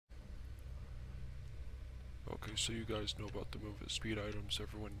Okay, so you guys know about the movement speed items.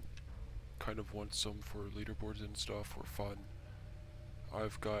 Everyone kind of wants some for leaderboards and stuff or fun.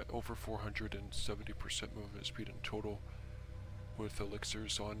 I've got over 470% movement speed in total with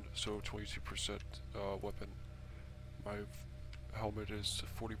elixirs on, so 22% weapon. My helmet is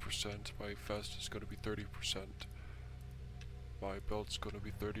 40%, my vest is going to be 30%, my belt's going to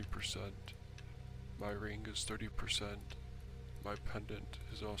be 30%, my ring is 30%, my pendant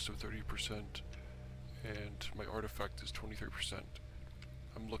is also 30%, and my artifact is 23%.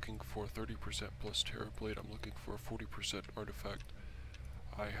 I'm looking for 30% plus Terrorblade. I'm looking for a 40% artifact.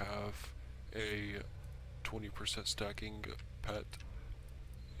 I have a 20% stacking pet,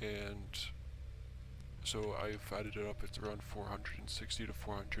 and so I've added it up. It's around 460 to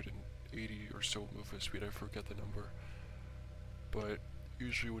 480 or so movement speed. I forget the number. But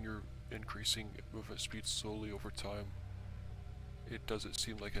usually when you're increasing movement speed slowly over time, it doesn't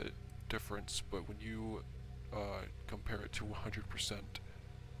seem like a difference, but when you compare it to 100%,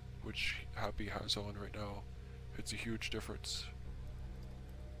 which Happy has on right now, it's a huge difference.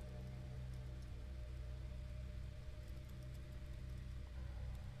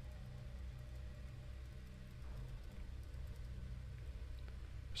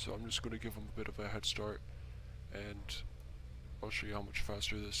 So I'm just going to give him a bit of a head start, and I'll show you how much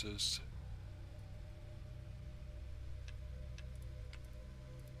faster this is.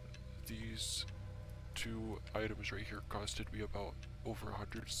 These two items right here costed me about over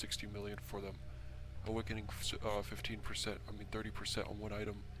 160 million for them. Awakening 15%, 30% on one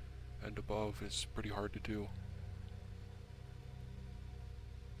item and above is pretty hard to do.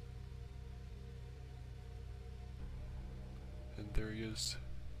 And there he is.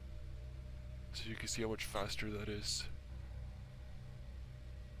 So you can see how much faster that is.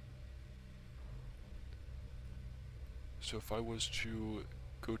 So if I was to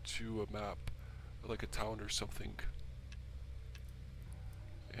go to a map, like a town or something,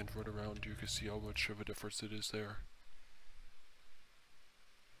 and run around, you can see how much of a difference it is there.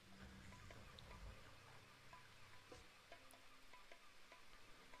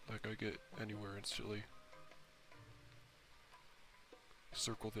 Like I get anywhere instantly.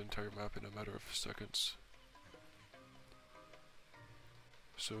 Circle the entire map in a matter of seconds.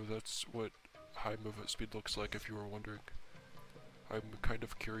 So that's what high movement speed looks like, if you were wondering. I'm kind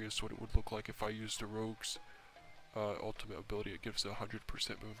of curious what it would look like if I used a rogue's ultimate ability. It gives 100%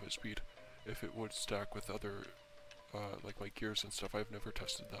 movement speed. If it would stack with other, like my gears and stuff. I've never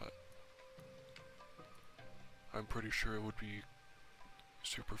tested that. I'm pretty sure it would be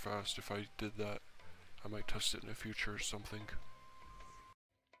super fast if I did that. I might test it in the future or something.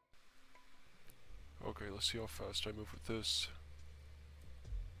 Okay, let's see how fast I move with this.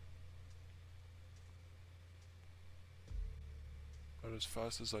 Not as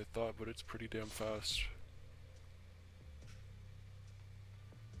fast as I thought, but it's pretty damn fast.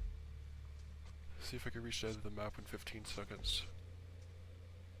 See if I can reach the end of the map in 15 seconds.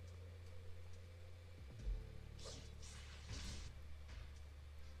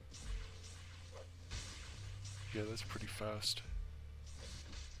 Yeah, that's pretty fast.